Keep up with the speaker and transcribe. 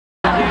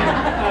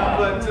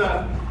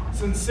But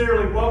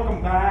sincerely,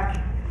 welcome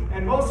back.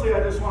 And mostly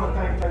I just want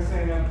to thank Texas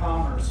A&M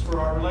Commerce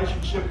for our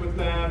relationship with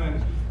them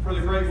and for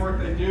the great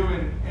work they do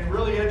in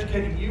really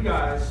educating you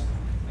guys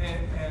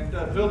and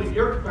building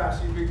your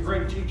capacity to be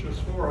great teachers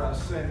for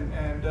us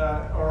and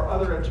our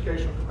other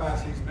educational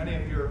capacities, many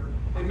of your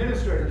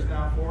administrators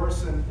now for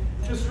us, and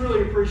just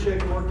really appreciate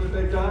the work that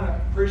they've done. I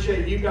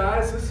appreciate you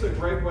guys. This is a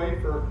great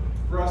way for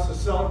us to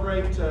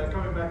celebrate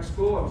coming back to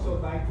school. I'm so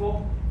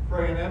thankful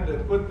for A&M to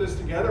put this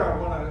together. I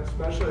want to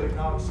especially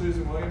acknowledge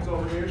Susan Williams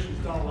over here. She's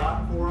done a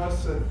lot for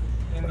us in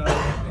the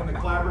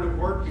collaborative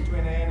work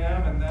between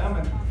A&M and them.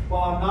 And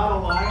while I'm not a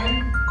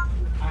Lion,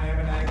 I am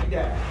an Aggie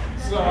dad.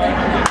 So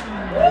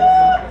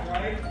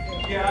right?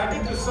 Yeah, I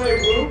get to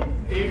say whoop,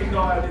 even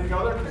though I didn't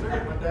go there because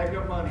there's my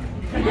daggum money.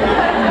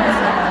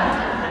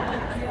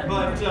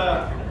 But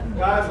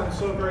guys, I'm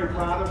so very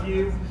proud of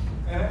you.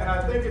 And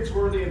I think it's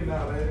worthy of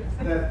note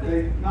that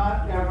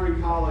not every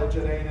college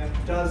at A&M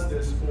does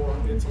this for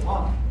its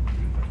alumni.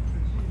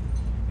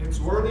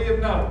 It's worthy of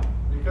note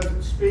because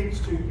it speaks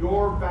to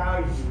your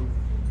value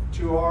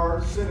to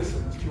our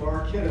citizens, to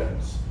our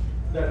kiddos,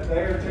 that they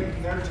are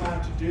taking their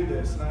time to do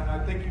this. And I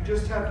think you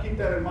just have to keep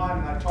that in mind.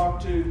 And I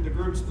talked to the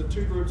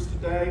two groups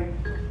today.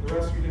 The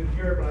rest of you didn't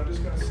hear it, but I'm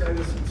just going to say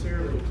this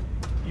sincerely.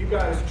 You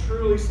guys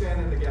truly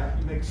stand in the gap.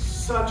 You make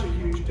such a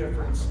huge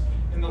difference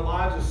in the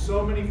lives of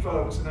so many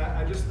folks. And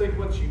I just think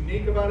what's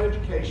unique about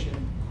education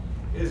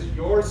is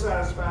your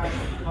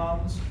satisfaction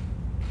comes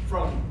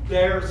from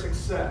their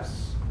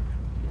success.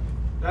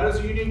 That is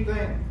a unique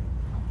thing.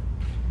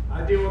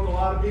 I deal with a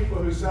lot of people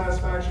whose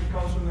satisfaction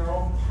comes from their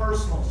own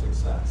personal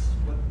success,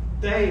 what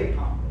they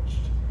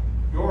accomplished.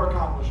 Your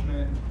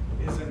accomplishment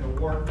is in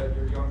the work that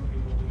your young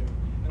people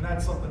do. And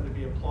that's something to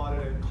be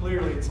applauded, and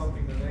clearly it's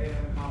something that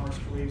A&M Commerce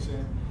believes in,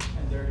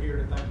 and they're here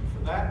to thank you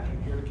for that,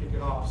 and here to kick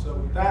it off. So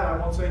with that, I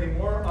won't say any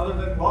more other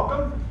than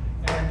welcome,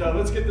 and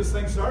let's get this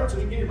thing started so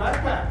you can get your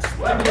backpacks.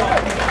 Thank you all.